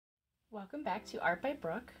Welcome back to Art by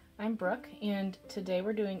Brooke. I'm Brooke, and today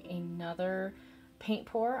we're doing another paint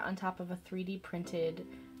pour on top of a 3D printed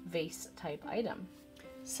vase type item.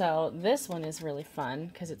 So this one is really fun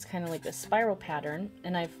because it's kind of like a spiral pattern,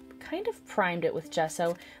 and I've kind of primed it with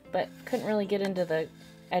gesso, but couldn't really get into the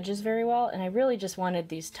edges very well, and I really just wanted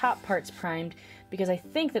these top parts primed because I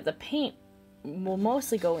think that the paint will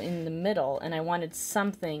mostly go in the middle, and I wanted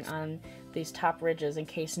something on these top ridges in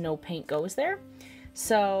case no paint goes there.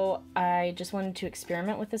 So I just wanted to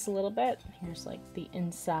experiment with this a little bit. Here's like the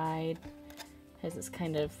inside, has this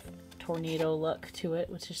kind of tornado look to it,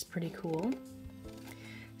 which is pretty cool.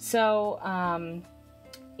 So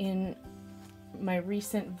in my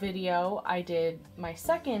recent video, I did my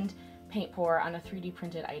second paint pour on a 3D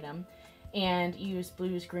printed item and used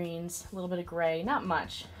blues, greens, a little bit of gray, not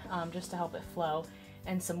much, just to help it flow,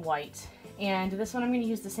 and some white. And this one I'm going to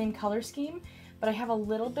use the same color scheme, but I have a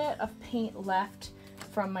little bit of paint left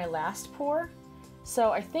from my last pour.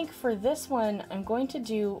 So I think for this one I'm going to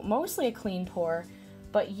do mostly a clean pour,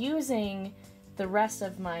 but using the rest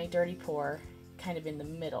of my dirty pour kind of in the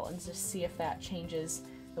middle and just see if that changes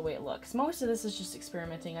the way it looks. Most of this is just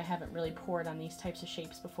experimenting. I haven't really poured on these types of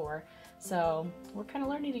shapes before, so we're kind of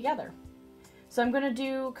learning together. So I'm going to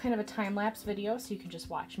do kind of a time-lapse video so you can just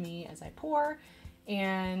watch me as I pour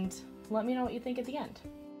and let me know what you think at the end.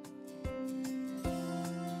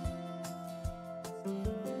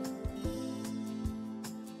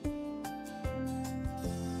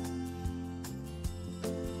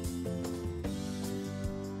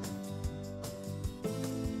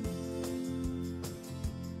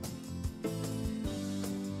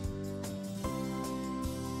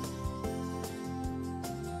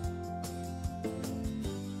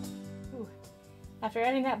 After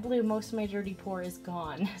adding that blue, most of my dirty pour is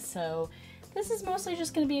gone, so this is mostly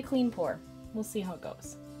just going to be a clean pour. We'll see how it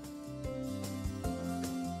goes.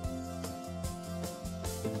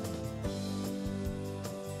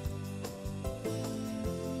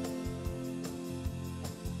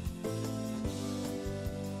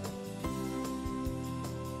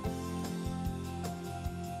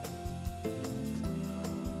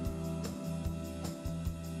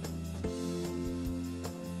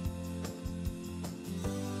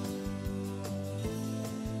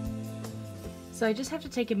 So I just have to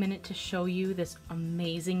take a minute to show you this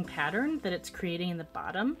amazing pattern that it's creating in the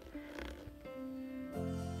bottom.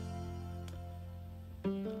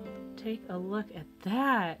 Take a look at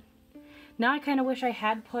that. Now I kind of wish I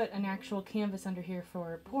had put an actual canvas under here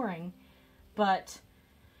for pouring, but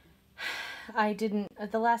I didn't.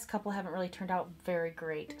 The last couple haven't really turned out very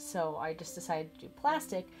great, so I just decided to do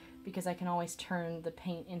plastic because I can always turn the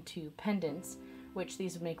paint into pendants, which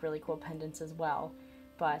these would make really cool pendants as well.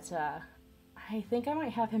 But I think I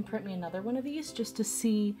might have him print me another one of these just to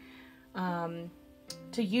see, to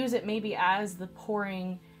use it maybe as the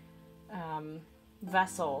pouring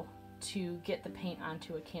vessel to get the paint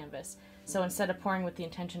onto a canvas. So instead of pouring with the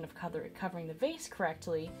intention of covering the vase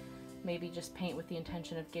correctly, maybe just paint with the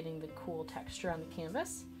intention of getting the cool texture on the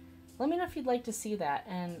canvas. Let me know if you'd like to see that,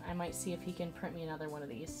 and I might see if he can print me another one of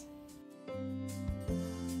these.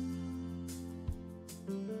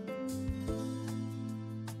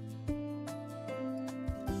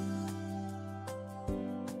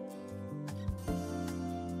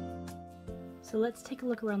 So let's take a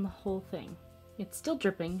look around the whole thing. It's still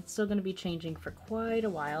dripping, it's still going to be changing for quite a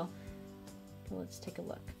while. So let's take a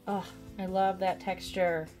look. Oh, I love that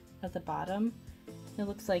texture at the bottom. It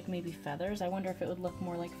looks like maybe feathers. I wonder if it would look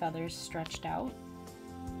more like feathers stretched out.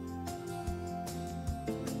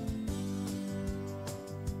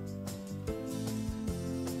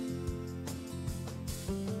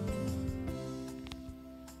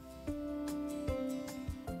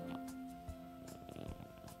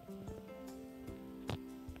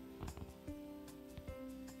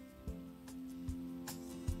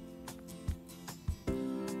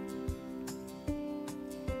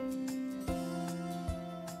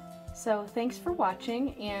 So thanks for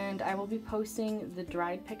watching, and I will be posting the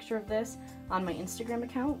dried picture of this on my Instagram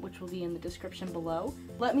account, which will be in the description below.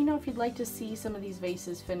 Let me know if you'd like to see some of these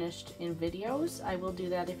vases finished in videos. I will do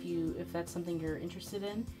that if that's something you're interested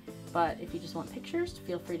in, but if you just want pictures,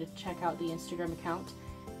 feel free to check out the Instagram account.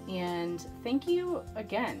 And thank you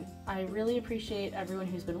again. I really appreciate everyone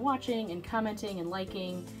who's been watching and commenting and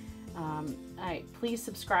liking. Please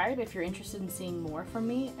subscribe if you're interested in seeing more from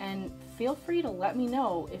me, and feel free to let me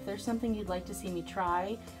know if there's something you'd like to see me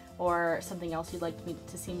try, or something else you'd like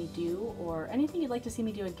to see me do, or anything you'd like to see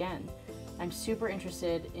me do again. I'm super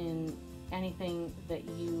interested in anything that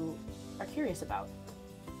you are curious about.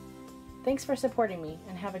 Thanks for supporting me,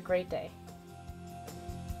 and have a great day.